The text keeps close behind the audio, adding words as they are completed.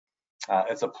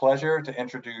It's a pleasure to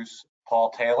introduce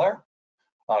Paul Taylor,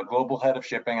 Global Head of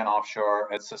Shipping and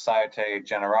Offshore at Societe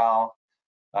Generale,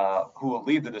 who will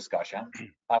lead the discussion.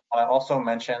 I want to also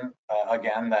mention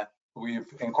again that we've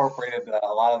incorporated a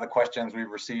lot of the questions we've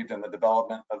received in the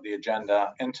development of the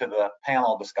agenda into the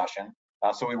panel discussion,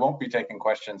 so we won't be taking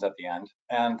questions at the end.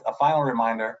 And a final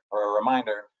reminder,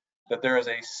 that there is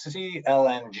a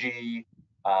SEA-LNG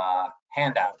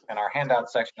handout in our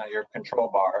handout section of your control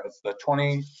bar. It's the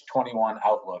 2021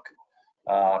 Outlook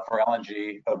for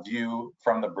LNG, a view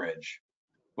from the bridge.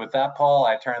 With that, Paul,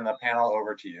 I turn the panel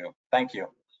over to you. Thank you.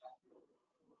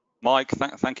 Mike,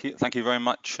 thank you very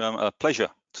much. A pleasure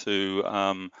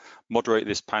to moderate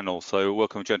this panel. So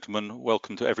welcome, gentlemen.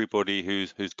 Welcome to everybody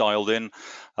who's dialed in.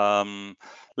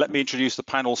 Let me introduce the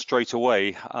panel straight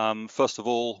away. First of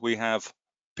all, we have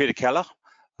Peter Keller,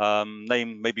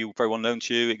 name maybe very well known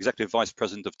to you, Executive Vice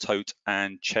President of Tote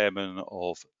and Chairman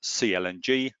of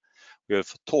SEA-LNG. We have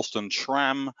Torsten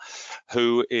Schramm,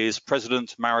 who is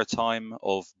President Maritime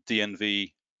of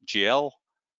DNV GL.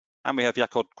 And we have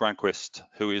Granqvist,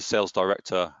 who is Sales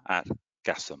Director at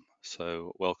Gasum.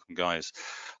 So welcome, guys.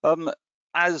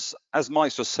 As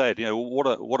Mike just said, you know,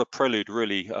 what a prelude,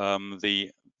 really.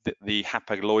 The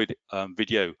Hapag-Lloyd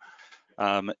video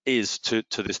is to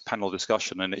this panel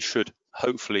discussion, and it should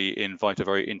hopefully invite a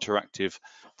very interactive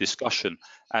discussion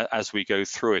as we go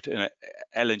through it. And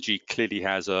LNG clearly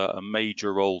has a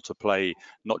major role to play,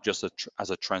 not just as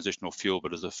a transitional fuel,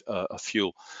 but as a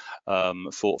fuel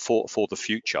for the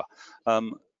future.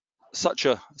 Such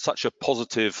a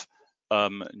positive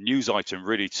news item,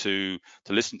 really, to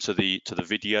listen to the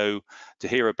video, to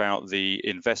hear about the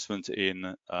investment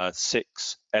in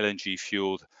 6 LNG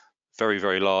fueled,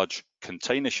 very large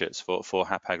container ships for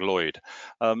Hapag-Lloyd,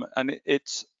 and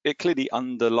it clearly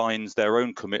underlines their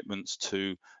own commitments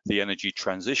to the energy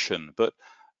transition. But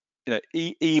you know,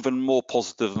 even more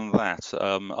positive than that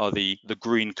are the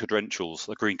green credentials,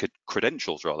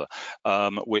 rather,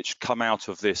 which come out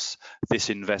of this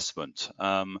investment.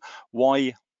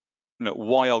 Why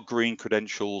are green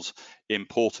credentials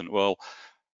important? Well,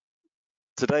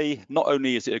 today, not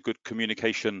only is it a good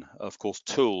communication, of course,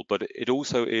 tool, but it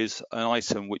also is an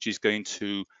item which is going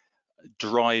to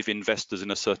drive investors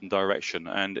in a certain direction.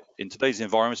 And in today's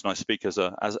environment, and I speak as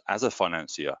a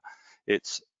financier,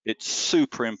 it's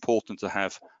super important to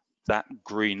have that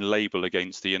green label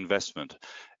against the investment.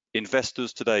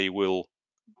 Investors today will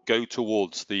go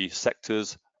towards the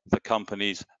sectors, the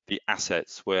companies, the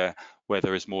assets where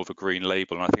there is more of a green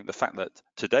label. And I think the fact that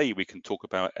today we can talk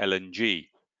about LNG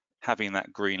having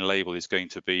that green label is going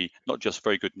to be not just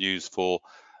very good news for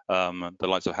the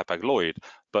likes of Hapag-Lloyd,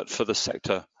 but for the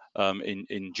sector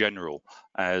in general,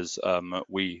 as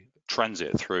we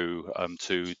transit through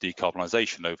to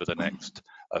decarbonisation over the next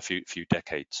few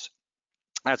decades.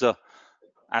 As a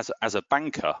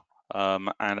banker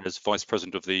and as Vice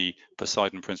President of the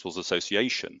Poseidon Principles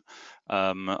Association,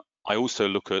 I also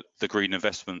look at the green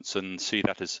investments and see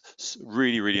that as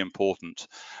really important.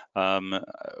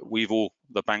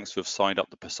 The banks who have signed up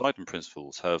the Poseidon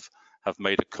Principles have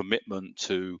made a commitment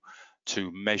to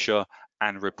measure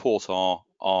and report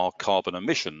our carbon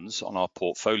emissions on our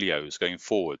portfolios going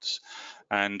forwards.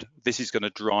 And this is going to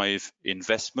drive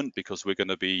investment because we're going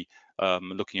to be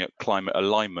looking at climate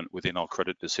alignment within our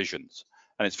credit decisions.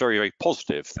 And it's very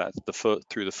positive that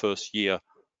through the first year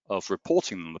of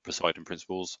reporting on the Poseidon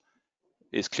Principles,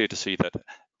 it's clear to see that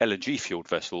LNG fueled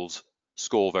vessels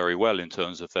score very well in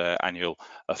terms of their annual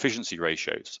efficiency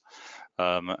ratios.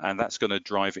 And that's going to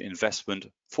drive investment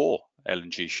for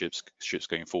LNG ships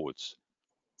going forwards.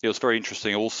 It was very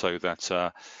interesting also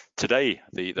that today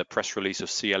the press release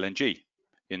of SEA-LNG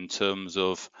in terms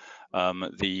of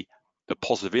the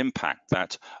positive impact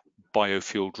that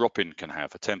biofuel drop-in can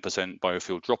have, a 10%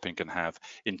 biofuel drop-in can have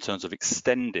in terms of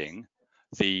extending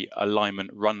the alignment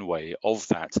runway of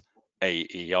that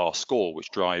AER score, which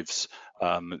drives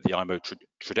the IMO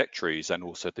trajectories and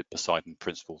also the Poseidon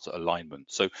Principles alignment.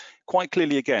 So quite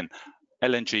clearly, again,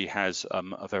 LNG has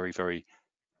a very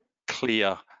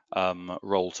clear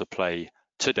role to play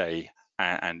today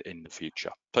and in the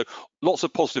future. So lots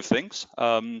of positive things,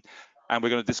 and we're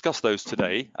going to discuss those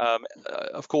today.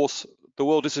 Of course, the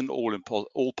world isn't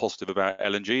all positive about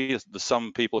LNG. There's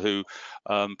some people who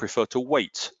prefer to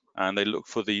wait, and they look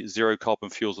for the zero carbon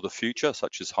fuels of the future,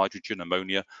 such as hydrogen,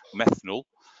 ammonia, methanol.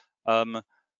 And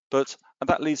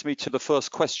that leads me to the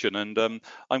first question, and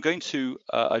I'm going to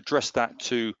address that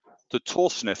to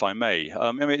Torsten, if I may.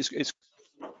 I mean,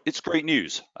 it's great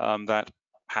news that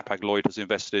Hapag-Lloyd has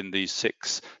invested in these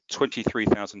 6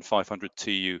 23,500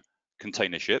 TEU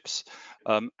container ships,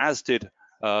 as did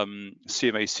CMA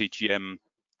CGM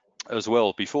as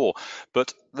well before.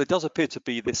 But there does appear to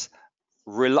be this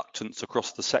reluctance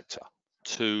across the sector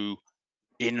to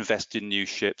invest in new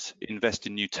ships, invest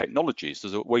in new technologies.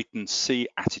 There's a wait and see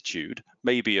attitude,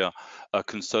 maybe a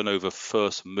concern over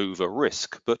first mover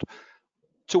risk. But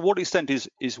to what extent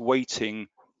is waiting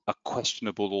a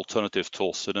questionable alternative,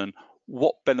 Torsten, and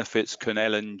what benefits can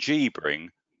LNG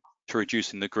bring to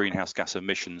reducing the greenhouse gas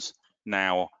emissions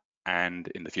now and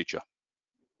in the future?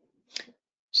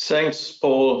 Thanks,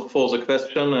 Paul, for the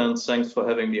question, and thanks for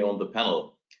having me on the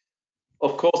panel.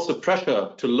 Of course, the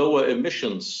pressure to lower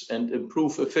emissions and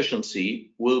improve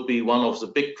efficiency will be one of the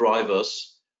big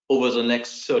drivers over the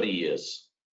next 30 years,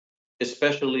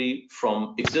 especially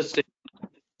from existing,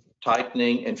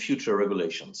 tightening, and future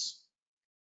regulations.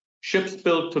 Ships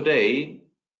built today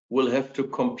will have to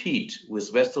compete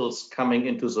with vessels coming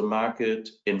into the market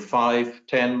in 5,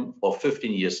 10, or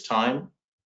 15 years' time,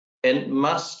 and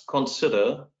must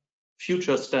consider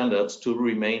future standards to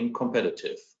remain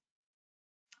competitive.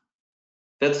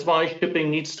 That's why shipping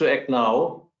needs to act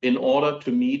now in order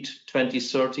to meet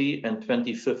 2030 and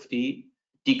 2050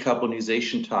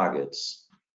 decarbonization targets.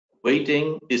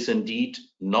 Waiting is indeed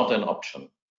not an option.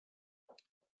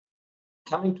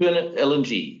 Coming to an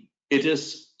LNG, it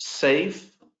is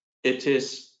safe, it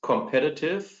is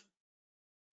competitive,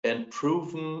 and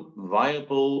proven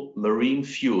viable marine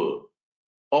fuel,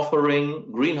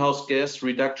 offering greenhouse gas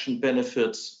reduction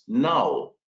benefits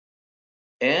now,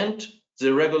 and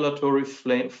the regulatory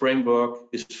framework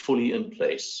is fully in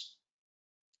place.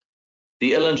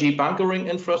 The LNG bunkering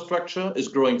infrastructure is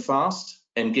growing fast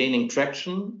and gaining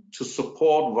traction to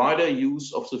support wider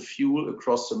use of the fuel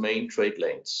across the main trade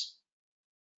lanes.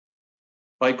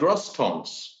 By gross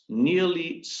tons,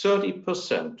 nearly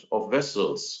 30% of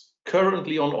vessels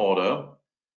currently on order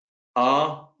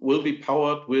will be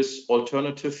powered with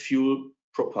alternative fuel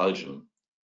propulsion.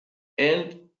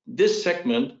 And this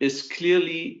segment is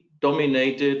clearly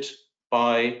dominated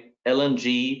by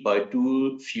LNG, by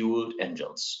dual-fueled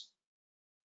engines.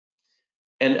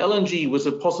 And LNG with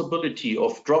the possibility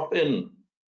of drop-in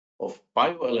of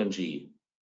bio-LNG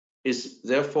is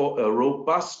therefore a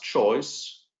robust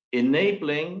choice,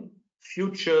 enabling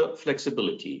future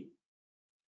flexibility.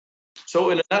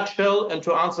 So in a nutshell, and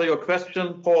to answer your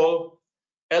question, Paul,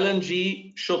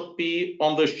 LNG should be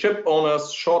on the ship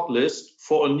owner's shortlist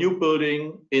for a new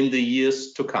building in the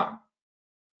years to come.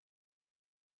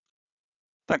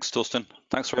 Thanks, Torsten.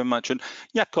 Thanks very much. And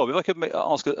Jakob, if I could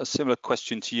ask a similar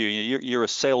question to you. You're a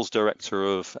sales director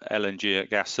of LNG at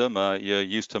Gasum. You're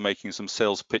used to making some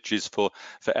sales pitches for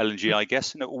LNG, I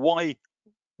guess. Why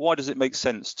does it make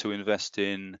sense to invest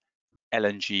in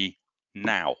LNG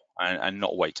now and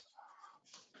not wait?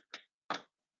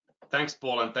 Thanks,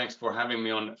 Paul, and thanks for having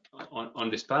me on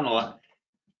this panel.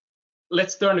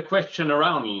 Let's turn the question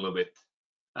around a little bit,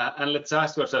 and let's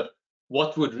ask ourselves,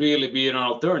 what would really be an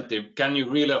alternative? Can you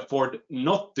really afford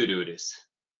not to do this?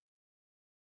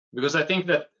 Because I think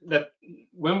that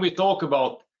when we talk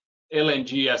about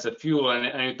LNG as a fuel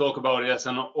and you talk about it as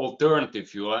an alternative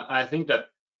fuel, I think that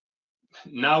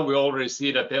now we already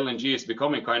see that LNG is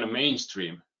becoming kind of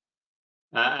mainstream,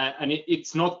 and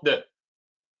it's not the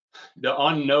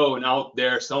unknown out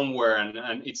there somewhere,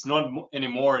 and it's not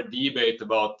anymore a debate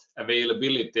about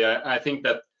availability. I think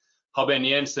that Haben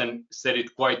Jensen said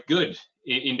it quite good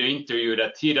in the interview,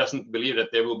 that he doesn't believe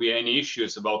that there will be any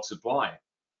issues about supply.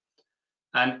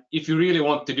 And if you really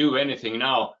want to do anything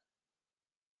now,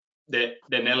 then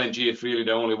LNG is really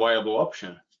the only viable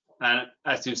option. And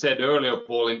as you said earlier,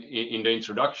 Paul, in the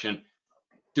introduction,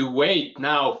 to wait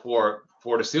now for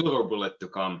the silver bullet to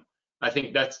come, I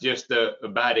think that's just a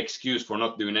bad excuse for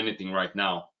not doing anything right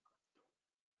now.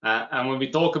 And when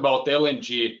we talk about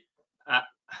LNG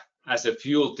as a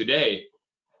fuel today,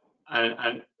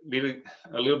 and really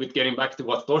a little bit getting back to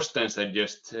what Torsten said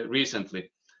just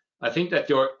recently, I think that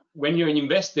when you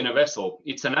invest in a vessel,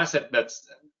 it's an asset that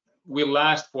will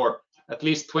last for at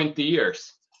least 20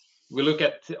 years. We look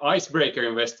at icebreaker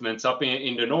investments up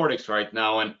in the Nordics right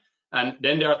now, and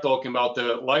then they are talking about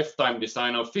the lifetime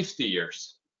design of 50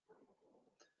 years.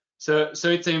 So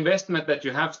it's an investment that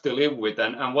you have to live with.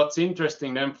 And what's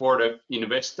interesting then for the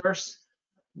investors,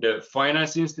 the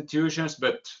finance institutions,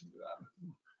 but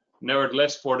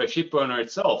nevertheless for the ship owner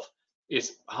itself,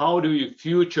 is how do you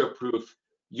future-proof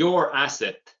your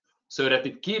asset so that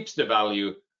it keeps the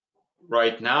value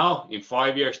right now, in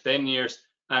 5 years, 10 years,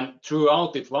 and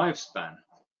throughout its lifespan.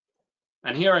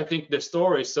 And here I think the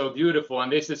story is so beautiful,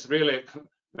 and this is really,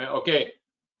 okay,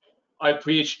 I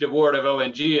preach the word of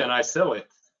LNG and I sell it,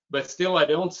 but still I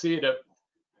don't see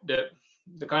the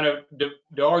kind of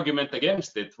the argument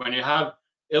against it. When you have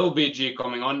LBG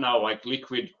coming on now, like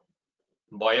liquid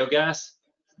biogas.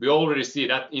 We already see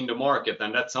that in the market,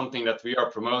 and that's something that we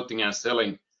are promoting and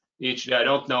selling each day. I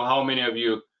don't know how many of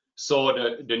you saw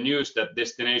the news that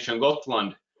Destination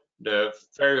Gotland, the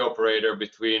ferry operator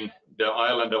between the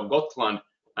island of Gotland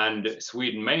and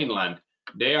Sweden mainland,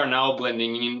 they are now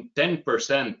blending in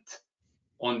 10%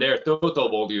 on their total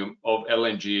volume of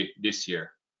LNG this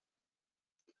year.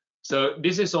 So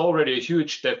this is already a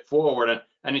huge step forward,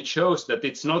 and it shows that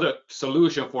it's not a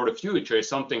solution for the future, it's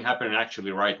something happening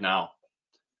actually right now.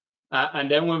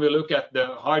 And then when we look at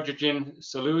the hydrogen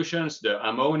solutions, the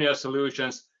ammonia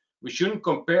solutions, we shouldn't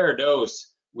compare those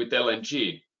with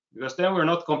LNG, because then we're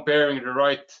not comparing the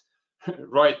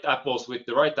right apples with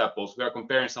the right apples. We are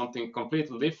comparing something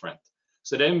completely different.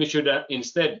 So then we should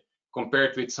instead compare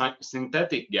it with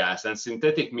synthetic gas and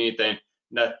synthetic methane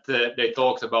that they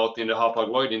talked about in the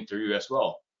Hapag-Lloyd interview as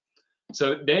well.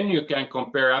 So then you can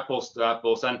compare apples to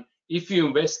apples. And if you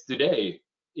invest today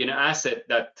in an asset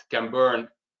that can burn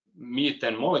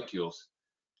methane molecules,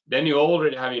 then you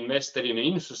already have invested in an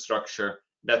infrastructure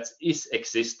that is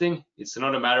existing. It's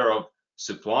not a matter of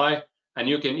supply, and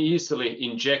you can easily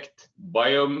inject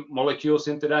biomolecules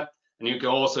into that, and you can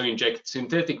also inject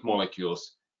synthetic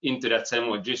molecules into that same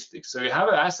logistics. So you have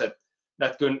an asset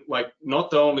that can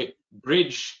not only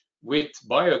bridge with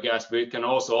biogas, but it can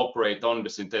also operate on the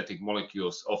synthetic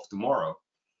molecules of tomorrow.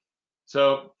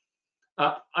 So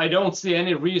I don't see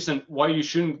any reason why you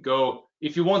shouldn't go,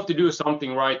 if you want to do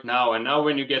something right now, and now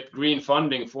when you get green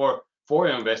funding for your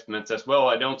investments as well,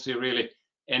 I don't see really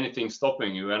anything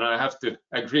stopping you. And I have to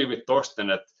agree with Torsten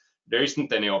that there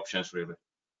isn't any options really.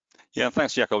 Yeah,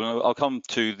 thanks, Jakob. I'll come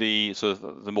to the sort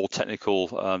of the more technical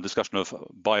discussion of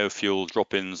biofuel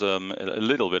drop-ins in a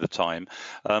little bit of time,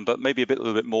 but maybe a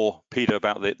little bit more, Peter,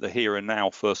 about the here and now.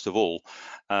 First of all,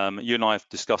 you and I have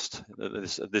discussed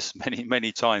this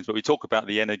many times, but we talk about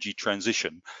the energy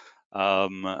transition,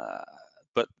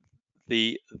 but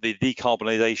the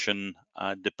decarbonization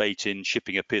debate in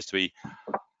shipping appears to be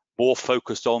more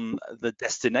focused on the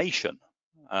destination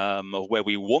of where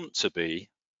we want to be,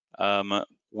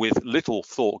 with little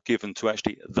thought given to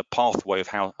actually the pathway of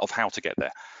how to get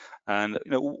there. And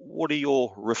what are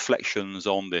your reflections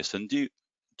on this? And do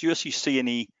you actually see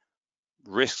any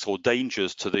risks or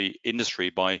dangers to the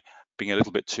industry by being a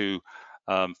little bit too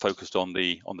focused on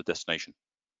the destination?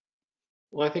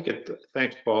 Well,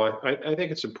 thanks, Paul. I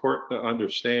think it's important to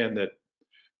understand that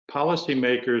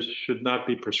policymakers should not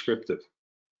be prescriptive.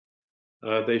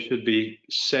 They should be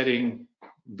setting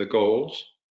the goals,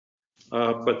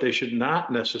 but they should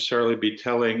not necessarily be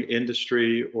telling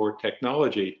industry or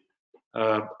technology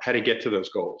how to get to those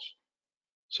goals.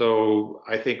 So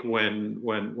I think when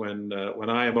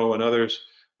IMO and others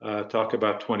talk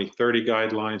about 2030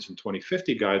 guidelines and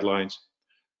 2050 guidelines,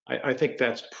 I think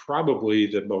that's probably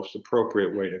the most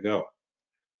appropriate way to go.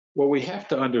 What we have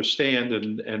to understand,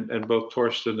 and both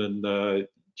Torsten and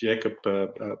Jakob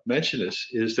mentioned this,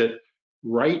 is that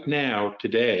right now,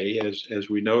 today, as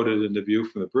we noted in the view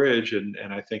from the bridge, and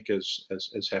I think as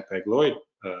Hapag-Lloyd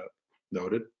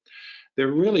noted, there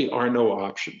really are no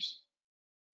options.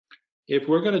 If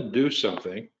we're going to do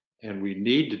something, and we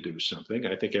need to do something,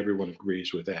 I think everyone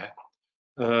agrees with that,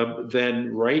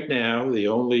 then right now, the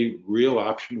only real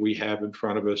option we have in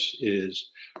front of us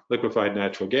is liquefied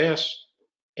natural gas,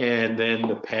 and then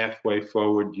the pathway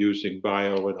forward using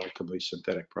bio and ultimately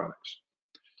synthetic products.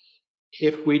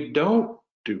 If we don't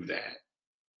do that,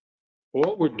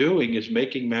 all we're doing is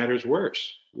making matters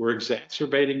worse. We're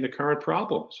exacerbating the current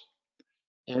problems,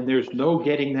 and there's no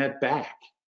getting that back.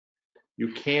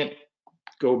 You can't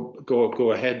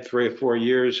go ahead 3 or 4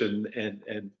 years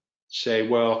and say,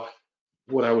 well,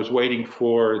 what I was waiting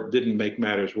for didn't make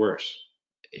matters worse.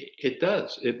 It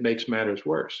does. It makes matters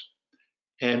worse.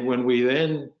 And when we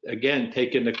then again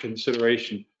take into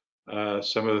consideration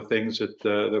some of the things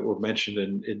that were mentioned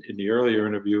in the earlier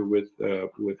interview with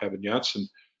Evan Janssen,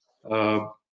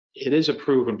 it is a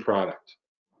proven product.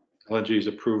 LNG is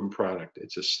a proven product.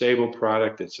 It's a stable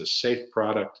product. It's a safe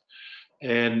product.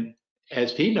 And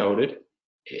as he noted,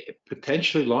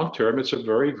 potentially long-term, it's a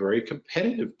very, very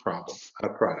competitive product,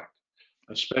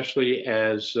 especially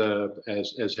as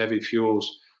heavy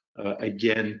fuels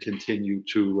again continue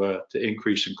to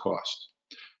increase in cost.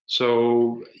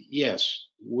 So yes,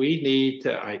 we need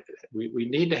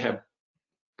to have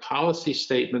policy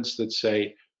statements that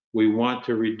say we want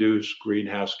to reduce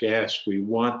greenhouse gas, we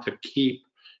want to keep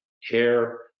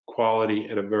air quality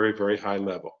at a very, very high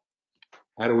level.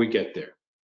 How do we get there?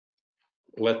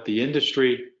 Let the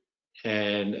industry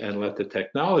and let the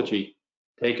technology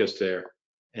take us there.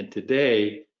 And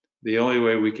today, the only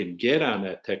way we can get on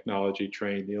that technology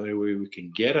train, the only way we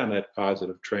can get on that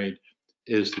positive train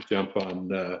is to jump on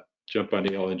the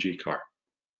LNG car.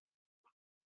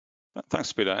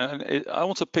 Thanks, Peter. And I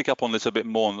want to pick up on this a bit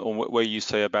more on where you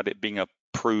say about it being a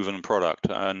proven product,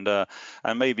 and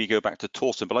maybe go back to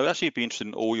Torsten. But I'd actually be interested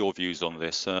in all your views on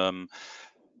this.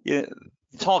 Yeah,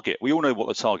 target. We all know what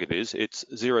the target is. It's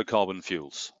zero carbon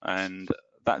fuels, and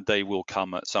that day will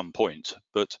come at some point.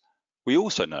 But we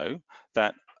also know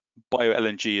that bio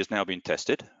LNG is now being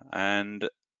tested, and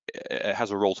it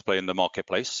has a role to play in the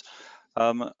marketplace.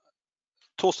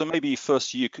 Torsten, maybe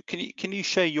first you can you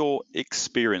share your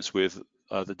experience with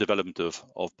the development of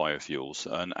biofuels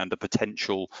and the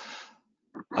potential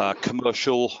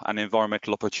commercial and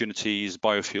environmental opportunities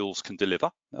biofuels can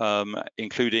deliver,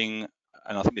 including,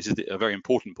 and I think this is a very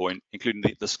important point, including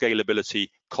the scalability,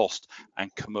 cost,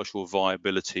 and commercial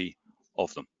viability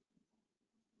of them.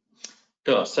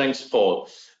 Yeah, thanks, Paul.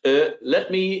 Let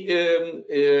me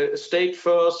state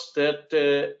first that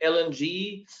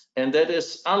LNG, and that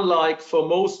is unlike for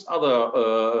most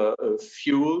other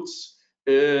fuels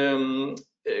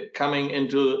coming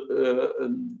into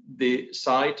the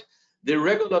site, the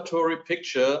regulatory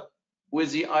picture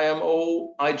with the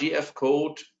IMO IGF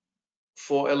code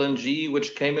for LNG,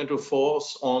 which came into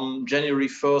force on January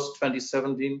 1st,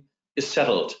 2017, is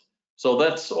settled. So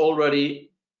that's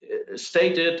already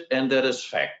stated, and that is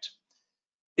fact.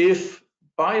 If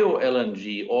bio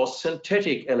LNG or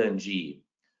synthetic LNG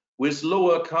with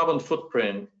lower carbon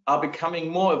footprint are becoming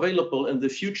more available in the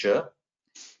future,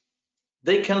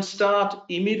 they can start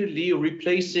immediately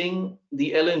replacing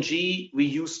the LNG we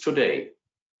use today.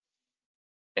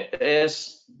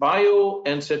 As bio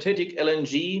and synthetic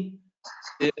LNG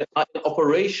are in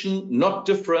operation not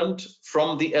different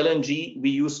from the LNG we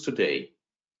use today.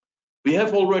 We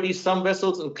have already some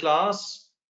vessels in class,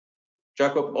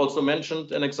 Jakob also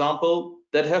mentioned an example,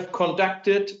 that have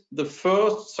conducted the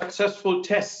first successful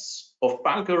tests of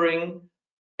bunkering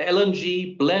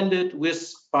LNG blended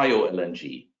with bio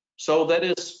LNG. So that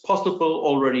is possible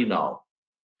already now.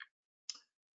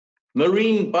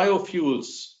 Marine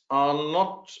biofuels are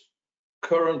not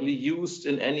currently used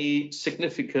in any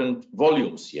significant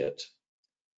volumes yet.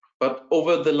 But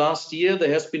over the last year,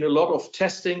 there has been a lot of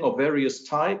testing of various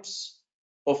types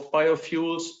of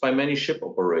biofuels by many ship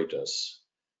operators.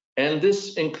 And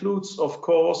this includes, of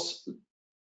course,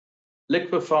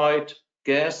 liquefied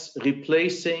gas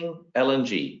replacing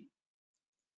LNG.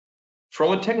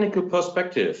 From a technical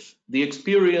perspective, the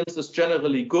experience is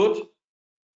generally good,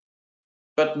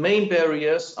 but main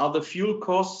barriers are the fuel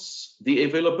costs, the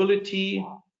availability,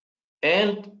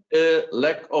 and a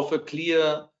lack of a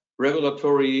clear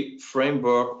regulatory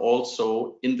framework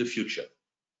also in the future.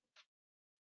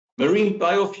 Marine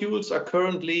biofuels are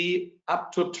currently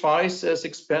up to twice as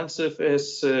expensive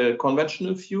as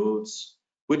conventional fuels,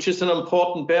 which is an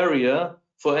important barrier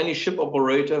for any ship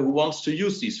operator who wants to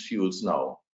use these fuels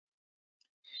now.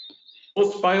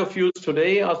 Most biofuels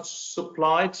today are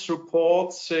supplied through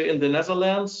ports in the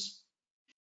Netherlands,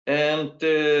 and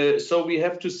so we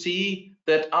have to see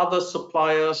that other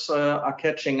suppliers are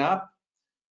catching up.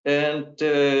 And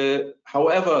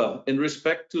however, in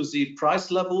respect to the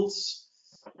price levels,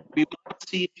 we might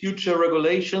see future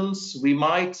regulations, we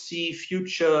might see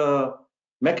future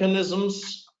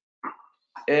mechanisms,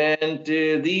 and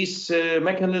these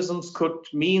mechanisms could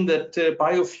mean that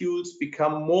biofuels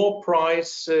become more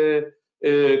price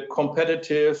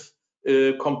competitive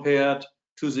compared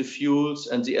to the fuels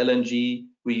and the LNG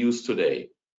we use today.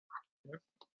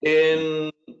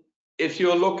 If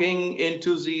you're looking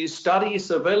into the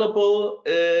studies available,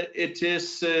 it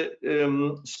is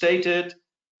stated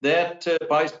that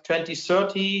by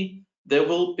 2030, there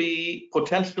will be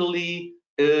potentially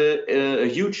a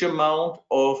huge amount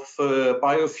of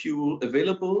biofuel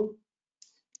available.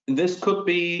 And this could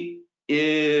be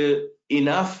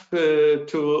enough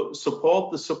to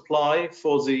support the supply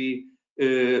for the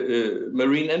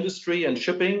marine industry and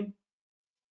shipping.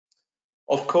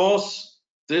 Of course,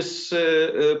 this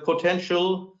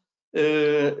potential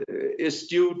is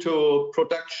due to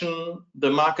production, the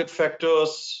market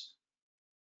factors,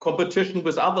 competition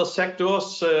with other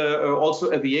sectors,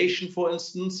 also aviation, for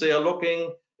instance. They are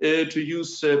looking to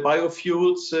use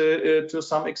biofuels to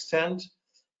some extent,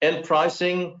 and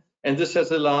pricing, and this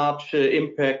has a large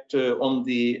impact on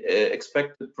the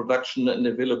expected production and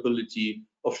availability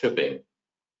of shipping.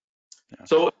 Yeah.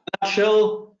 So in a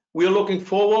nutshell, we are looking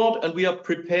forward and we are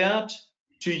prepared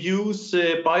to use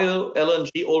bio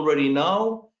LNG already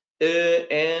now,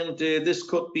 and this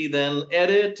could be then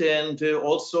added and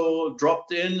also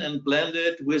dropped in and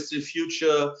blended with the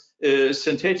future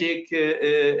synthetic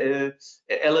LNG,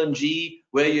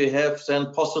 where you have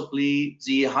then possibly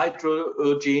the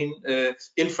hydrogen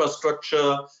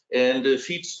infrastructure and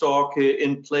feedstock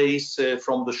in place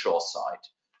from the shore side.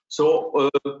 So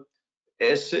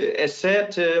as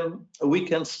said, we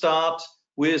can start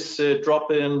with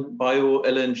drop-in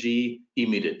bio-LNG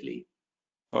immediately.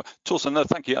 Torsten, no,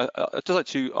 thank you. I'd just like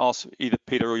to ask either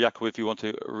Peter or Jakob if you want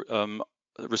to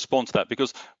respond to that,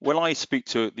 because when I speak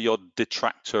to the odd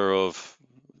detractor of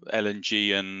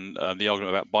LNG and the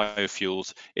argument about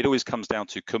biofuels, it always comes down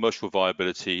to commercial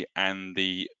viability and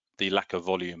the lack of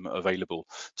volume available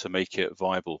to make it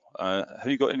viable. Have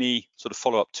you got any sort of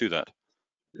follow-up to that?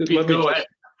 Let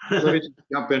me just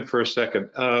jump in for a second.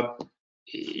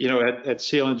 You know, at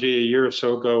SEA-LNG a year or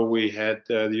so ago, we had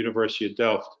the University of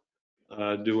Delft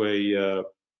do a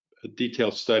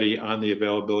detailed study on the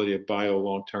availability of bio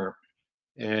long term,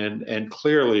 and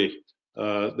clearly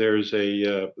there's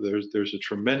a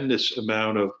tremendous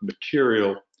amount of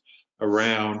material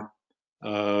around,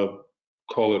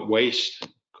 call it waste,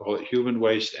 call it human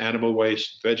waste, animal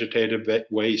waste, vegetative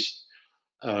waste,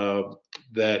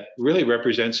 that really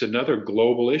represents another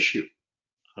global issue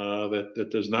that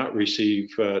does not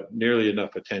receive nearly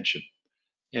enough attention.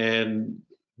 And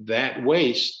that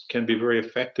waste can be very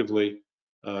effectively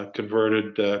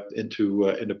converted into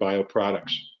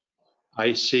bioproducts.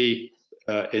 I see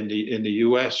in the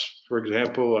U.S., for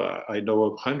example, I know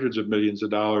of hundreds of millions of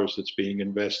dollars that's being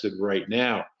invested right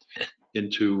now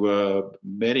into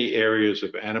many areas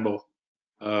of animal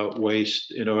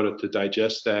waste in order to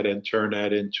digest that and turn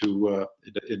that into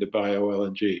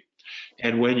bio-LNG.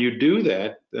 And when you do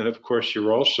that, then of course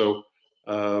you're also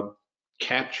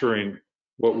capturing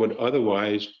what would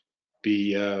otherwise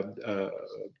be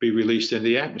released in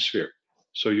the atmosphere.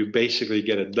 So you basically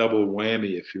get a double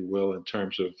whammy, if you will, in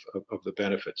terms of the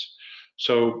benefits.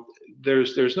 So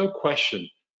there's no question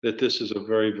that this is a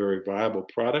very, very viable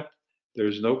product.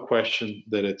 There's no question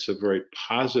that it's a very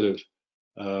positive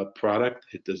product.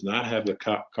 It does not have the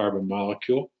carbon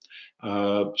molecule.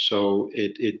 So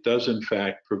it does in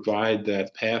fact provide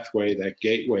that pathway, that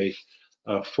gateway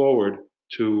forward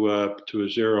to a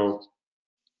zero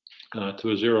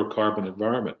carbon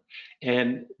environment.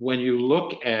 And when you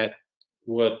look at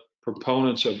what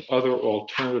proponents of other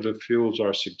alternative fuels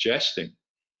are suggesting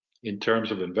in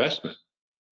terms of investment,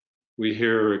 we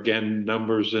hear again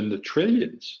numbers in the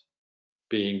trillions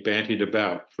being bandied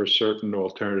about for certain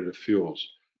alternative fuels.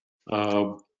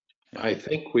 I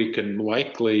think we can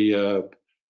likely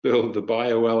build the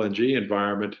bio-LNG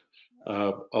environment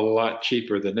a lot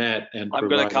cheaper than that. And I'm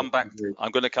going to come back.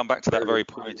 I'm going to come back to that very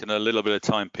point in a little bit of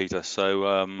time, Peter.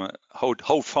 So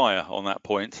hold fire on that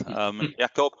point.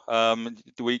 Jakob, do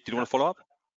you want to follow up?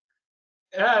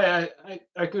 Yeah,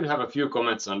 I could have a few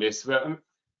comments on this. Well,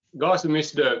 Gasum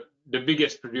is the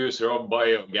biggest producer of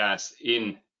biogas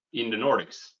in the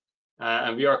Nordics,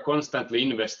 and we are constantly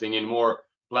investing in more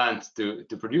plants to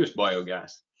produce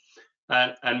biogas.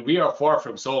 And we are far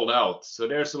from sold out. So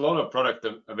there's a lot of product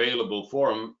available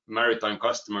for maritime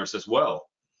customers as well.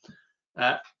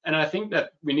 And I think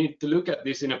that we need to look at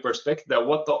this in a perspective of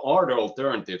what are the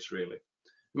alternatives really.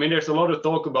 I mean, there's a lot of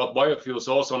talk about biofuels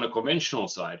also on the conventional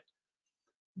side.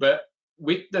 But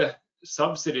with the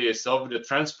subsidies of the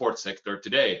transport sector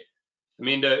today, I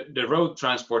mean, the road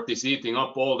transport is eating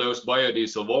up all those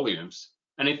biodiesel volumes.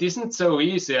 And it isn't so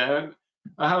easy.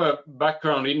 I have a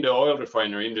background in the oil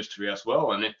refinery industry as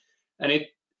well, and it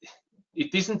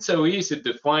isn't so easy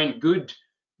to find good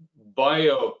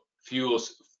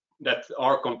biofuels that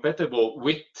are compatible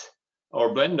with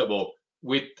or blendable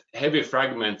with heavy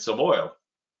fragments of oil.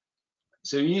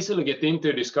 So you easily get into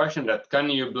a discussion that can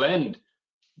you blend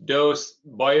those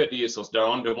biodiesels that are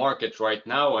on the market right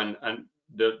now and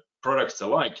the products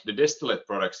alike, the distillate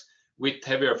products, with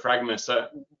heavier fragments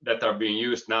that are being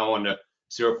used now on the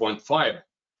 0.5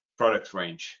 product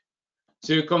range.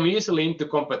 So you come easily into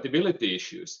compatibility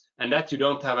issues, and that you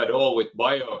don't have at all with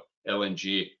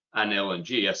bio-LNG and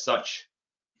LNG as such.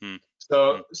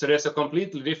 So there's a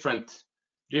completely different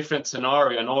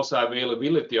scenario, and also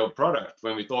availability of product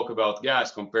when we talk about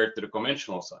gas compared to the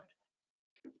conventional side.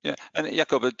 Yeah, and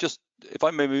Jakob, just if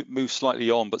I may move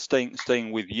slightly on, but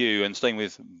staying with you and staying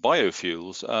with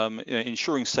biofuels,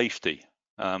 ensuring safety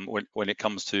when it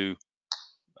comes to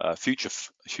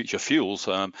future fuels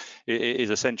is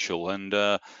essential. And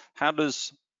how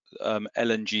does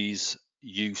LNG's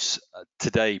use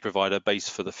today provide a base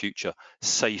for the future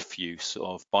safe use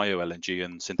of bio-LNG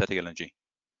and synthetic LNG?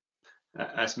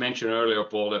 As mentioned earlier,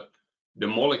 Paul, the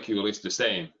molecule is the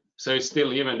same. So it's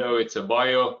still, even though it's a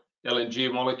bio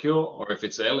LNG molecule or if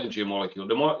it's an LNG molecule,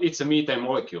 it's a methane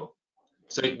molecule.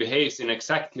 So it behaves in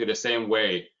exactly the same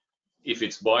way if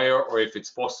it's bio or if it's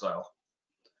fossil.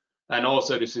 And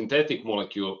also the synthetic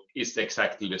molecule is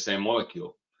exactly the same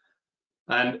molecule.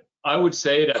 And I would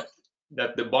say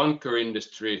that the bunker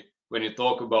industry, when you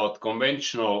talk about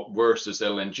conventional versus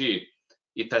LNG,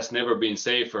 it has never been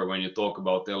safer when you talk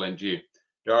about LNG.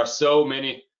 There are so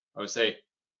many, I would say,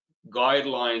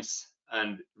 guidelines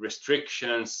and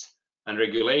restrictions and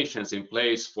regulations in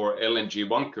place for LNG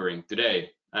bunkering today,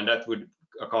 and that would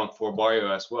account for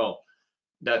bio as well,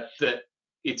 that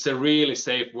it's a really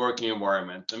safe working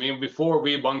environment. I mean, before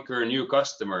we bunker a new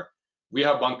customer, we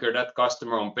have bunkered that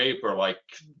customer on paper like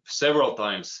several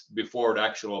times before the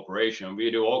actual operation. We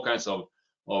do all kinds of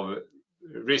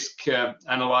risk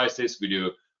analysis, we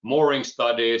do mooring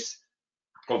studies,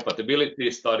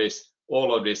 compatibility studies,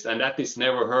 all of this, and that is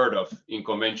never heard of in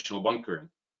conventional bunkering.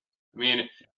 I mean,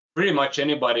 pretty much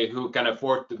anybody who can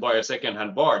afford to buy a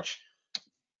second-hand barge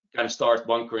can start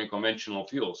bunkering conventional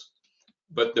fuels.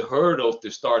 But the hurdle to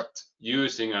start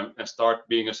using and start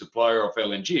being a supplier of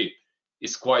LNG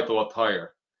is quite a lot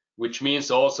higher, which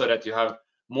means also that you have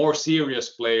more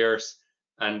serious players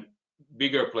and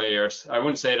bigger players. I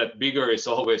wouldn't say that bigger is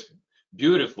always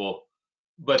beautiful,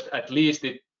 but at least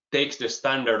it takes the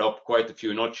standard up quite a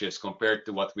few notches compared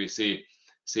to what we see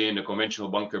in the conventional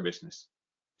bunker business.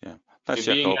 Yeah, that's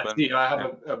being at sea, I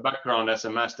have a background as a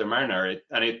master mariner,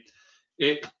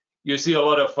 you see a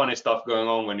lot of funny stuff going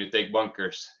on when you take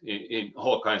bunkers in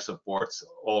all kinds of ports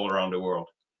all around the world.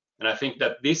 And I think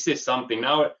that this is something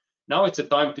now it's a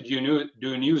time to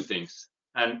do new things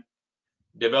and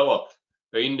develop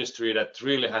an industry that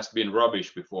really has been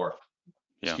rubbish before.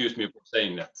 Yeah. Excuse me for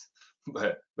saying that,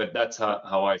 but that's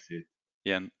how I see it.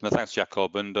 Yeah, no, thanks,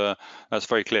 Jakob, and that's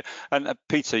very clear. And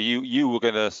Peter, you were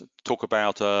going to talk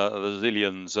about the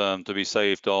zillions to be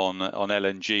saved on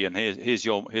LNG, and here's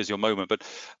your moment. But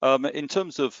in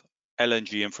terms of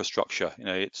LNG infrastructure, you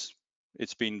know,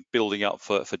 it's been building up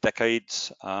for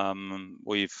decades.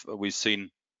 We've seen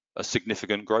a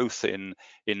significant growth in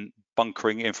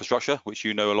bunkering infrastructure, which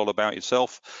you know a lot about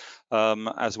yourself,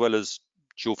 as well as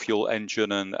dual fuel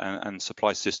engine and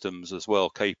supply systems as well,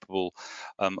 capable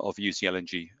of using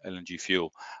LNG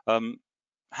fuel.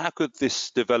 How could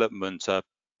this development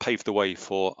pave the way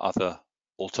for other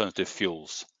alternative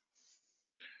fuels?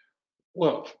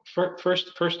 Well,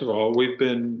 first of all, we've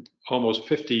been almost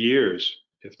 50 years,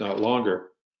 if not longer,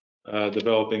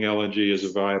 developing LNG as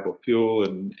a viable fuel,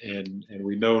 and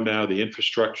we know now the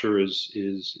infrastructure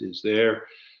is there.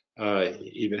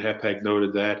 Even HEPAG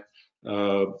noted that.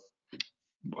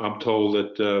 I'm told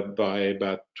that by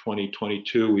about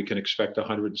 2022, we can expect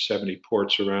 170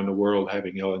 ports around the world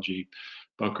having LNG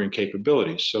bunkering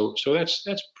capabilities. So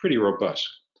that's pretty robust.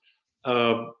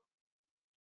 As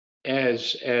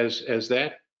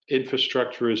that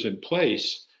infrastructure is in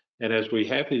place, and as we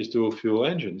have these dual fuel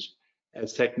engines,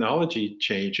 as technology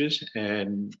changes,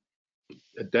 and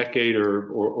a decade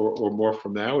or more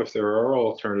from now, if there are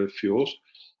alternative fuels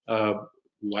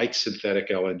like synthetic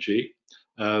LNG,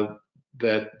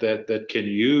 that can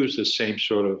use the same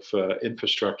sort of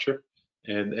infrastructure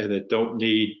and that don't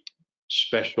need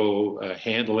special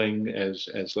handling as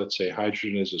let's say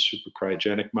hydrogen as a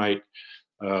supercryogenic might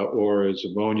or as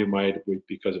ammonia might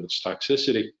because of its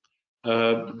toxicity,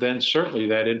 then certainly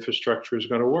that infrastructure is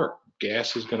going to work.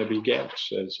 Gas is going to be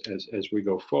gas as we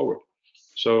go forward.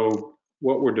 So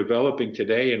what we're developing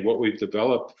today and what we've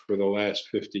developed for the last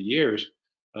 50 years,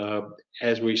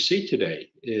 as we see today,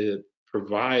 it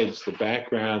provides the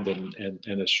background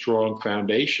and a strong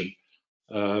foundation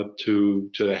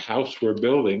to the house we're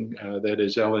building that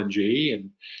is LNG,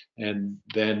 and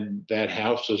then that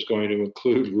house is going to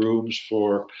include rooms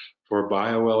for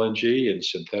bio LNG and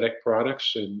synthetic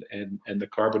products and the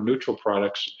carbon neutral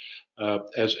products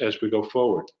as we go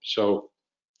forward. So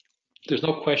there's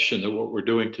no question that what we're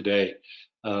doing today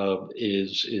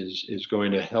is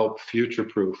going to help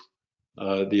future-proof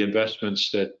the investments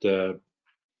that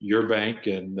your bank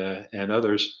and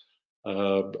others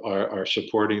are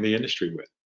supporting the industry with.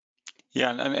 Yeah,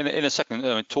 and in a second,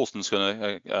 Torsten's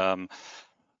going to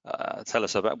tell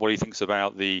us about what he thinks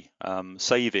about the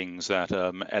savings that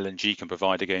LNG can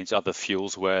provide against other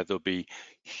fuels, where there'll be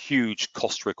huge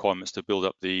cost requirements to build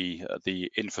up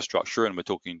the infrastructure, and we're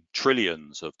talking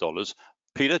trillions of dollars.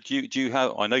 Peter, do you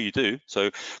have? I know you do. So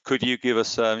could you give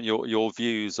us your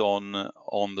views on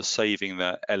the saving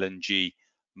that LNG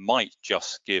might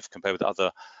just give compared with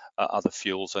other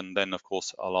fuels? And then, of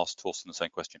course, I'll ask Torsten the same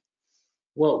question.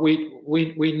 Well,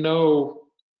 we know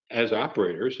as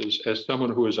operators, as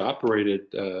someone who has operated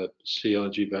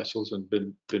SEA-LNG vessels and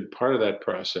been part of that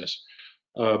process,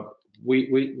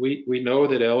 we know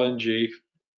that LNG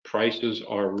prices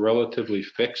are relatively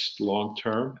fixed long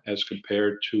term as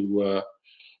compared to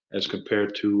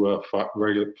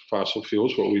regular fossil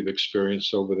fuels, what we've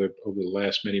experienced over the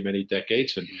last many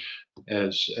decades. And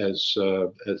as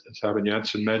Haben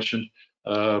Janssen mentioned,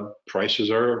 prices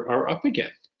are up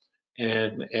again,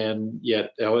 and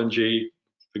yet LNG,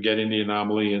 forgetting the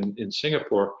anomaly in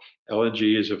Singapore,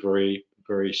 LNG is a very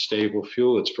stable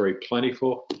fuel. It's very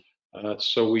plentiful,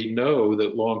 so we know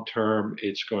that long term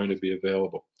it's going to be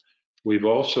available. We've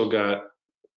also got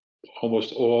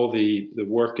almost all the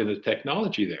work and the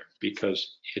technology there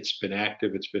because it's been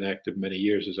active many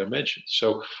years, as I mentioned.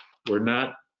 So we're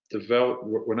not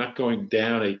going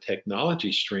down a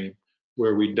technology stream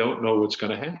where we don't know what's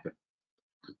going to happen.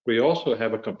 We also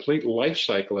have a complete life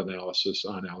cycle analysis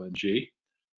on LNG,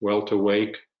 well to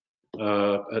wake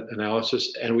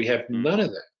analysis, and we have none of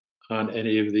that on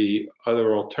any of the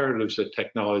other alternatives that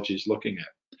technology is looking at.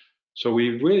 So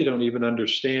we really don't even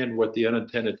understand what the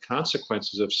unintended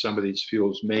consequences of some of these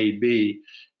fuels may be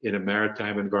in a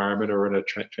maritime environment or in a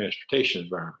transportation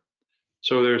environment.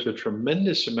 So there's a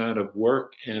tremendous amount of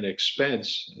work and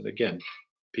expense, and again,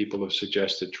 people have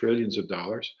suggested trillions of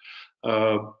dollars,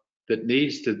 that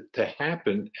needs to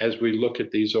happen as we look at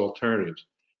these alternatives.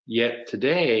 Yet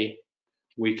today,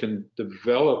 we can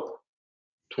develop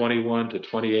 21 to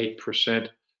 28%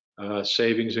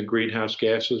 savings in greenhouse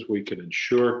gases. We can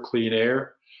ensure clean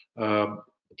air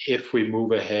if we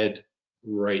move ahead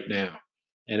right now.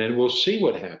 And then we'll see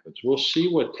what happens. We'll see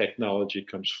what technology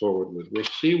comes forward with. We'll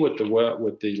see what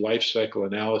the life cycle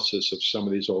analysis of some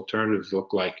of these alternatives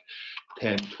look like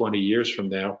 10, 20 years from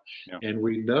now. Yeah. And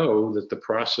we know that the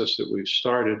process that we've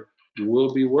started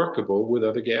will be workable with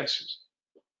other gases.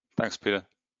 Thanks, Peter.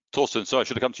 Torsten, sorry, I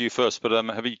should have come to you first, but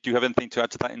do you have anything to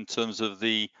add to that in terms of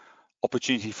the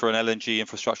opportunity for an LNG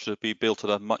infrastructure to be built at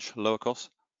a much lower cost?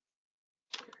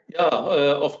 Yeah,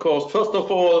 of course. First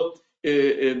of all,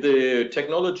 the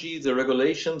technology, the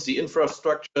regulations, the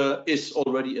infrastructure is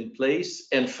already in place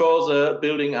and further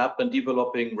building up and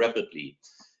developing rapidly.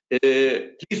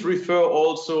 Please refer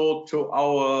also to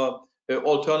our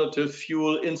alternative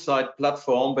fuel insight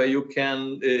platform, where you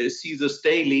can see this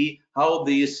daily, how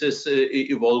this is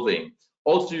evolving.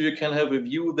 Also, you can have a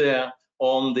view there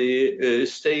on the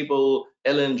stable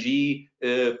LNG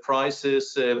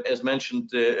prices, as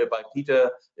mentioned by Peter,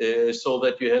 so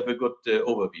that you have a good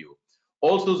overview.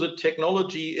 Also, the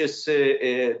technology is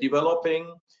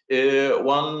developing.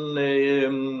 One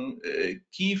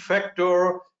key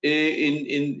factor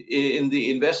in the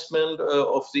investment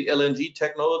of the LNG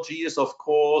technology is, of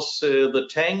course, the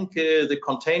tank, the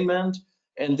containment,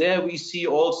 and there we see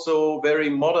also very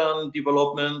modern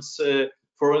developments.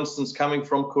 For instance, coming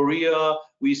from Korea,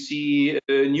 we see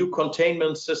new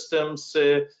containment systems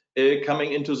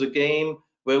coming into the game,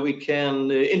 where we can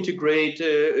integrate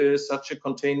such a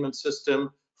containment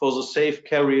system for the safe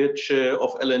carriage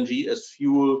of LNG as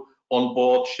fuel on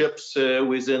board ships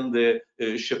within the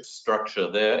ship structure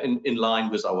there, in line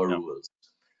with our rules.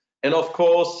 And of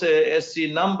course, as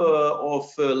the number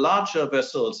of larger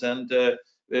vessels, and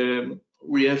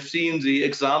we have seen the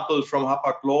example from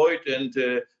Hapag-Lloyd and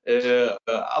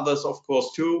others, of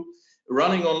course, too,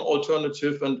 running on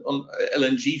alternative and on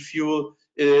LNG fuel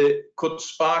could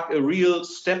spark a real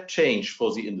step change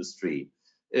for the industry.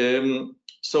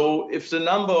 So if the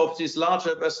number of these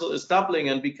larger vessels is doubling,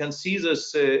 and we can see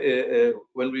this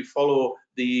when we follow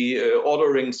the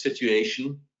ordering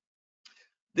situation,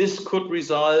 this could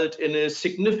result in a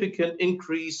significant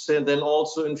increase and then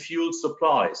also in fuel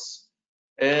supplies.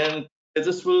 And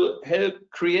this will help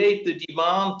create the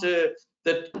demand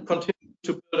that continues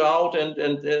to build out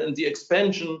and the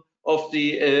expansion of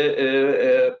the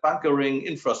bunkering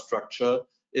infrastructure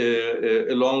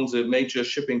along the major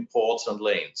shipping ports and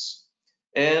lanes.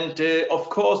 And of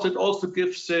course, it also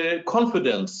gives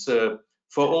confidence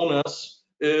for owners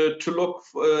to look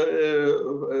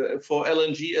for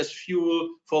LNG as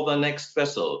fuel for the next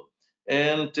vessel.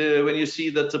 And when you see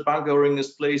that the bunkering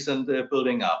is placed and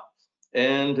building up.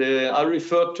 And I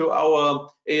referred to our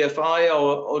AFI,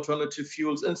 our Alternative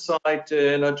Fuels Insight,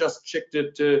 and I just checked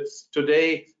it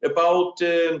today. About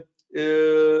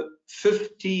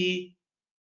 50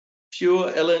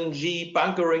 pure LNG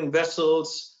bunkering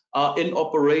vessels are in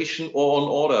operation or on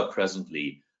order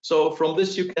presently. So from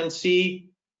this you can see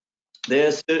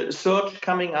there's a surge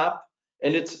coming up,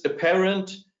 and it's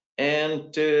apparent,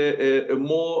 and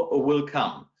more will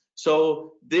come.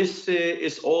 So this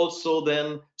is also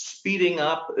then speeding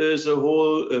up the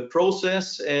whole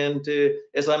process. And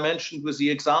as I mentioned, with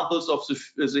the examples of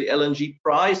the LNG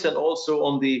price and also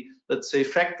on the, let's say,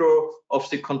 factor of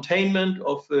the containment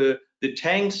of the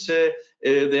tanks,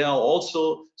 there are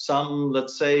also some,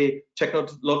 let's say,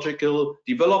 technological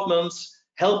developments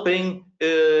helping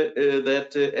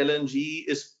that LNG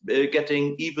is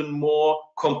getting even more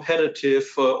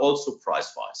competitive also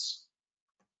price-wise.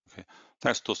 Okay.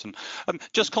 Thanks, Torsten.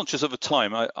 Just conscious of the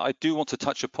time, I do want to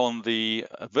touch upon the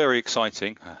very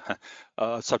exciting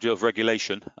subject of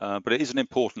regulation, but it is an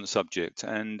important subject,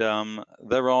 and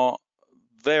there are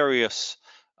various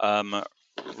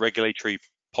regulatory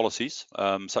policies,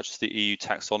 such as the EU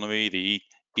taxonomy, the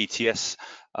ETS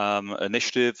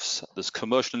initiatives. There's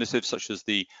commercial initiatives such as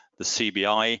the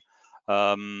CBI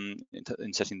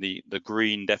in setting the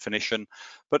green definition.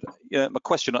 But my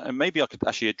question, and maybe I could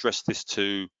actually address this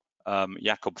to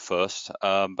Jakob first,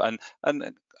 and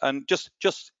just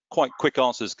quite quick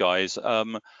answers, guys. Are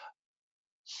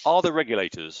the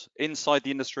regulators inside the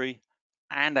industry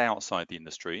and outside the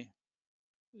industry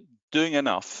doing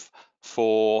enough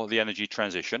for the energy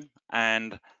transition,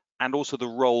 and also the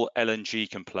role LNG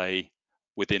can play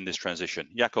within this transition?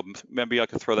 Jakob, maybe I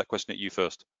could throw that question at you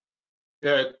first.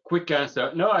 Quick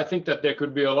answer. No, I think that there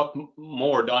could be a lot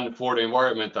more done for the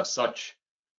environment as such.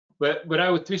 But I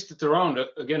would twist it around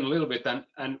again a little bit,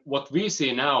 and what we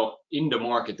see now in the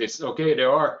market is, okay,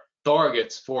 there are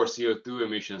targets for CO2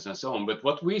 emissions and so on, but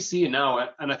what we see now,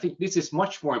 and I think this is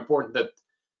much more important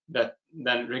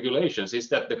than regulations, is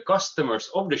that the customers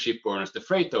of the ship owners, the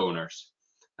freight owners,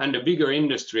 and the bigger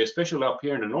industry, especially up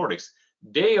here in the Nordics,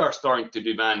 they are starting to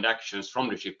demand actions from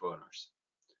the ship owners.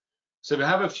 So we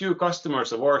have a few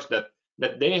customers of ours that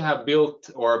they have built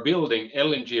or are building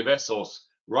LNG vessels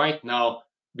right now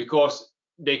because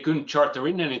they couldn't charter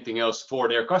in anything else for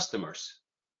their customers.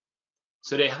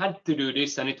 So they had to do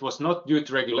this, and it was not due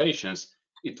to regulations,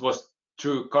 it was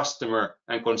through customer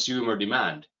and consumer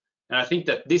demand. And I think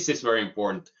that this is very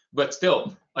important. But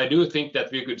still, I do think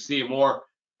that we could see more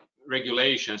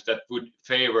regulations that would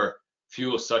favor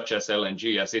fuels such as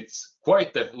LNG, as it's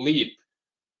quite a leap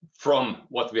from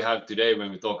what we have today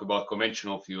when we talk about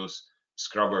conventional fuels,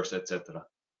 scrubbers, etc.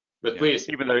 But please,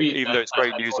 even though it's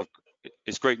great news,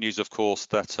 it's great news, of course,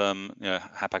 that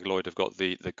Hapag-Lloyd have got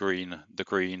the green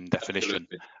definition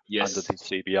under the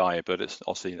CBI, but it's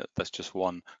obviously that's just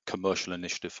one commercial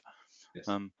initiative. If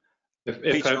I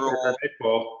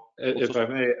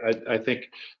may, I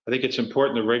think it's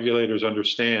important that regulators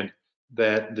understand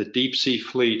that the deep sea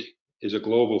fleet is a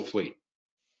global fleet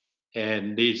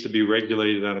and needs to be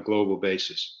regulated on a global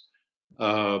basis.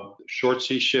 Short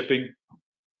sea shipping,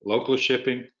 local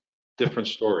shipping, different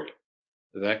story.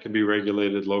 That can be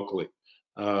regulated locally.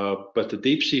 But the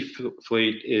deep sea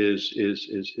fleet is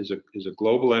a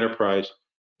global enterprise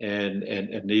and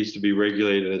needs to be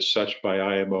regulated as such by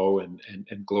IMO and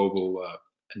global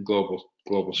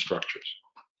structures.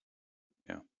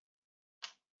 Yeah.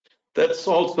 That's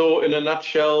also, in a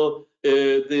nutshell,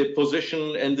 the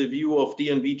position and the view of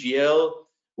DNVGL.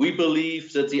 We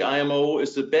believe that the IMO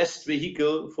is the best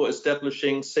vehicle for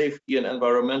establishing safety and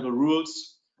environmental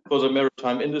rules for the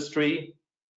maritime industry.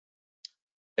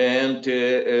 And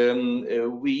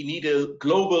we need a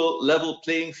global level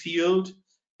playing field,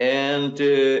 and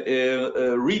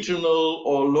regional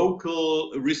or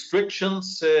local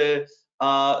restrictions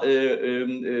are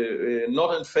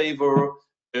not in favor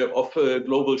of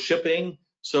global shipping.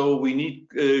 So we need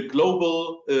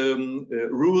global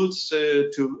rules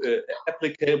to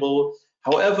applicable.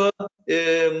 However,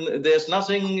 there's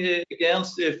nothing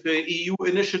against if EU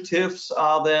initiatives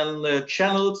are then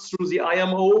channeled through the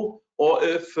IMO, or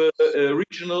if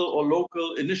regional or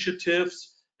local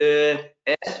initiatives add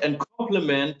and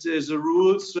complement the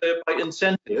rules by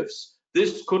incentives.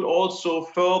 This could also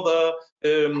further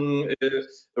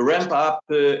ramp up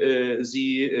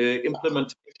the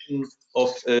implementation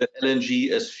of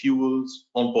LNG as fuels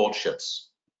on board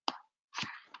ships.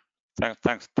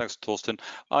 Thanks, Torsten.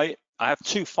 I have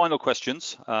two final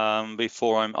questions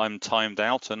before I'm timed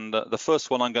out, and the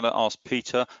first one I'm going to ask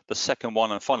Peter. The second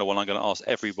one and final one I'm going to ask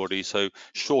everybody. So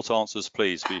short answers,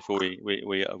 please, before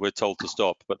we're told to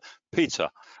stop. But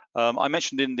Peter, I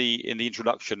mentioned in the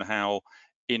introduction how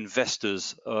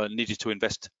investors needed to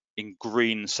invest in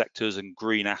green sectors and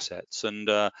green assets, and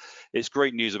it's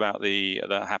great news about the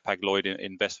Hapag-Lloyd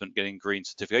investment getting green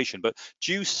certification. But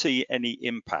do you see any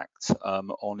impact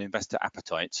on investor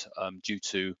appetite due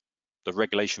to the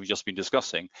regulation we've just been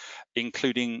discussing,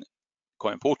 including,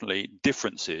 quite importantly,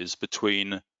 differences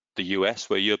between the US,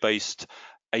 where you're based,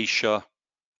 Asia,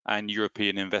 and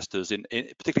European investors,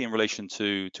 particularly in relation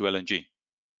to LNG?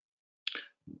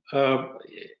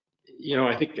 You know,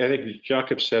 I think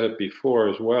Jakob said it before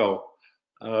as well.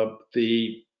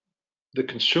 The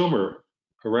consumer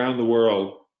around the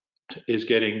world is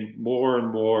getting more and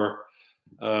more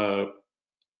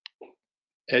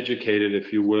educated,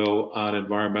 if you will, on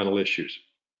environmental issues.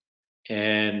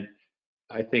 And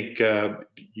I think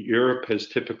Europe has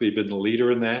typically been the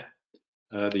leader in that.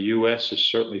 The US is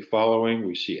certainly following.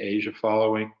 We see Asia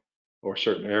following, or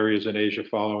certain areas in Asia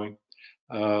following.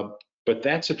 But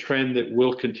that's a trend that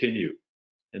will continue.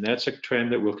 And that's a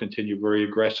trend that will continue very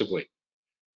aggressively.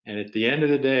 And at the end of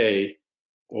the day,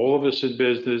 all of us in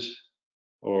business,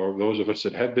 or those of us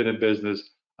that have been in business,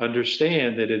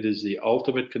 understand that it is the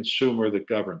ultimate consumer that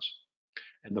governs.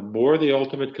 And the more the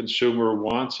ultimate consumer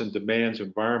wants and demands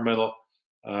environmental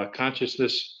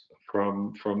consciousness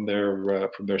from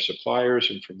their suppliers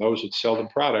and from those that sell them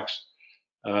products,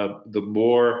 the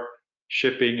more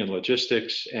shipping and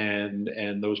logistics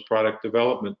and those product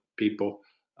development people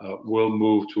will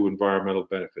move to environmental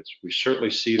benefits. We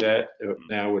certainly see that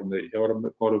now in the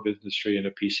automotive industry and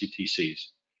the PCTCs.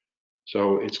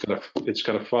 So it's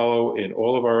going to follow in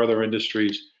all of our other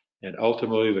industries, and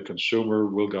ultimately the consumer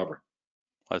will govern.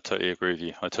 I totally agree with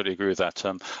you. I totally agree with that.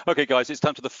 Okay, guys, it's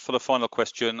time for the final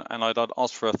question, and I'd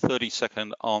ask for a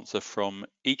 30-second answer from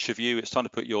each of you. It's time to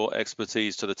put your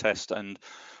expertise to the test and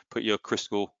put your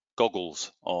crystal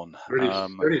goggles on.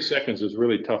 30 seconds is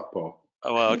really tough, Paul.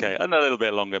 Oh, well, okay, and a little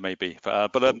bit longer maybe.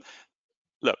 But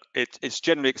look, it's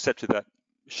generally accepted that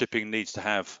shipping needs to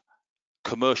have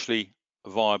commercially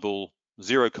viable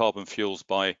zero carbon fuels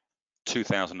by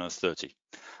 2030.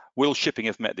 Will shipping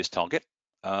have met this target?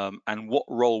 And what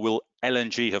role will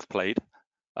LNG have played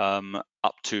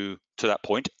up to that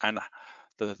point? And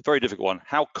the very difficult one,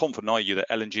 how confident are you that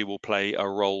LNG will play a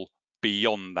role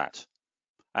beyond that?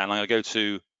 And I'm going to go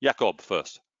to Jakob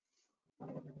first.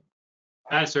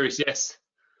 Answer is yes.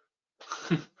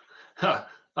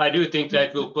 I do think that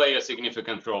it will play a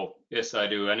significant role. Yes, I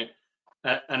do.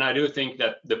 And I do think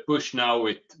that the push now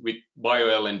with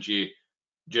bio-LNG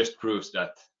just proves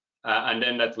that. And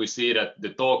then that we see that the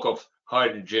talk of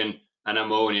hydrogen and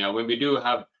ammonia, when we do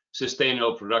have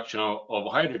sustainable production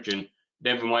of hydrogen,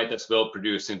 then we might as well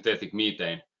produce synthetic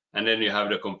methane. And then you have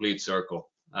the complete circle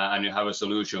and you have a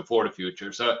solution for the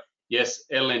future. So yes,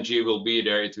 LNG will be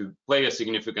there. It will play a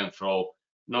significant role,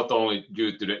 not only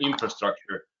due to the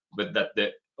infrastructure, but that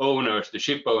the owners, the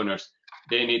ship owners,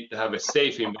 they need to have a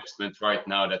safe investment right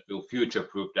now that will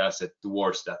future-proof the asset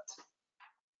towards that.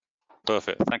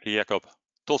 Perfect. Thank you, Jakob.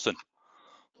 Torsten.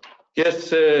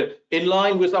 Yes, in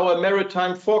line with our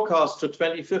maritime forecast to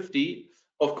 2050,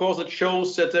 of course, it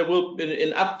shows that there will be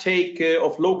an uptake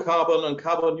of low carbon and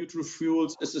carbon neutral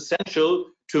fuels is essential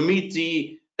to meet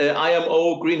the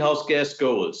IMO greenhouse gas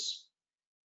goals.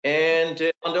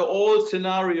 And under all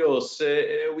scenarios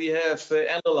we have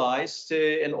analyzed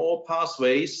in all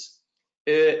pathways,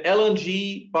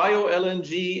 LNG,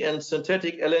 bio-LNG and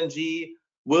synthetic LNG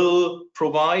will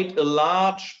provide a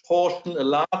large portion, a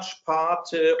large part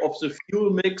of the fuel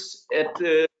mix at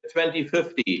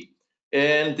 2050.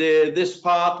 And this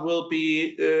part will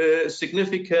be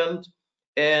significant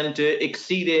and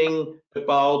exceeding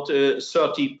about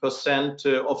 30%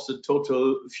 of the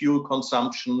total fuel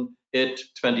consumption at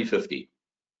 2050.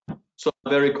 So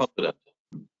I'm very confident.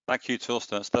 Thank you,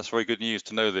 Torsten. That's very good news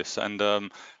to know this.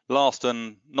 And last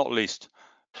and not least,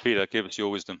 Peter, give us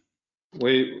your wisdom.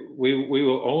 We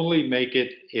will only make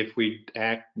it if we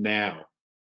act now.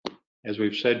 As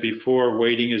we've said before,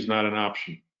 waiting is not an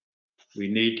option. We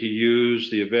need to use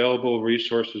the available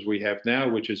resources we have now,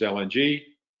 which is LNG,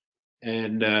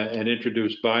 and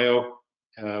introduce bio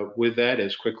with that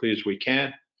as quickly as we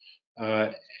can,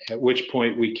 at which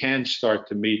point we can start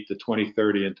to meet the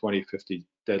 2030 and 2050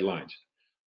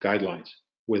 guidelines.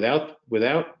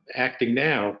 Without acting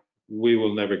now, we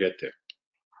will never get there.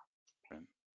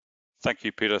 Thank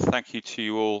you, Peter. Thank you to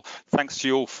you all. Thanks to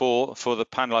you all for the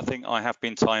panel. I think I have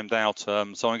been timed out, so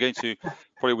I'm going to,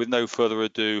 probably with no further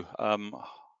ado,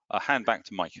 hand back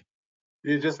to Mike.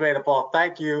 You just made it, Paul.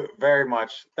 Thank you very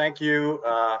much. Thank you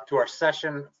to our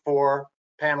session 4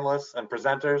 panelists and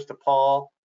presenters, to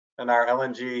Paul and our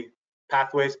LNG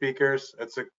pathway speakers.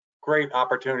 It's a great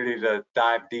opportunity to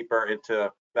dive deeper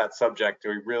into that subject.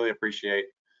 We really appreciate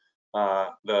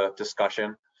the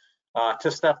discussion.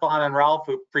 To Stefan and Ralph,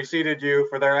 who preceded you,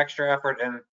 for their extra effort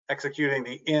in executing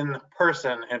the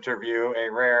in-person interview, a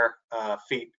rare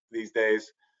feat these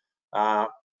days.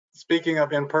 Speaking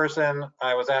of in-person,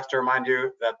 I was asked to remind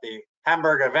you that the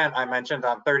Hamburg event I mentioned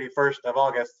on 31st of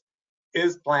August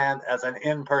is planned as an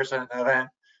in-person event.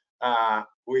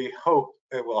 we hope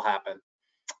it will happen.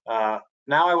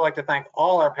 Now I would like to thank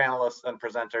all our panelists and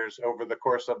presenters over the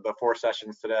course of the 4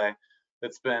 sessions today.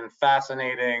 It's been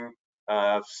fascinating,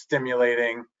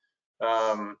 stimulating,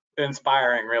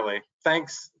 inspiring, really.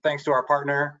 Thanks to our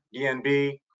partner,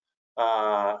 ENB,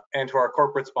 and to our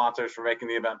corporate sponsors for making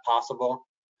the event possible.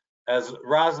 As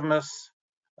Rasmus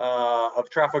of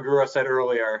Trafigura said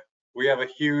earlier, we have a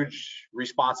huge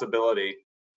responsibility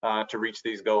to reach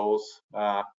these goals,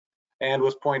 and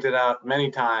was pointed out many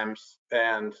times,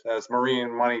 and as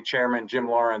Marine Money Chairman Jim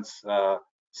Lawrence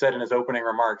said in his opening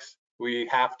remarks, we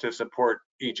have to support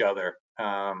each other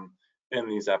in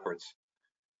these efforts.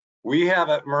 We have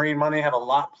at Marine Money have a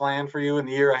lot planned for you in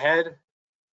the year ahead.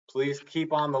 Please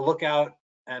keep on the lookout,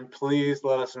 and please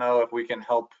let us know if we can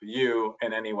help you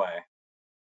in any way.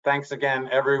 Thanks again,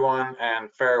 everyone,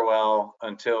 and farewell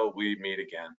until we meet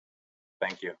again.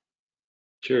 Thank you.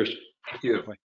 Cheers. Thank you.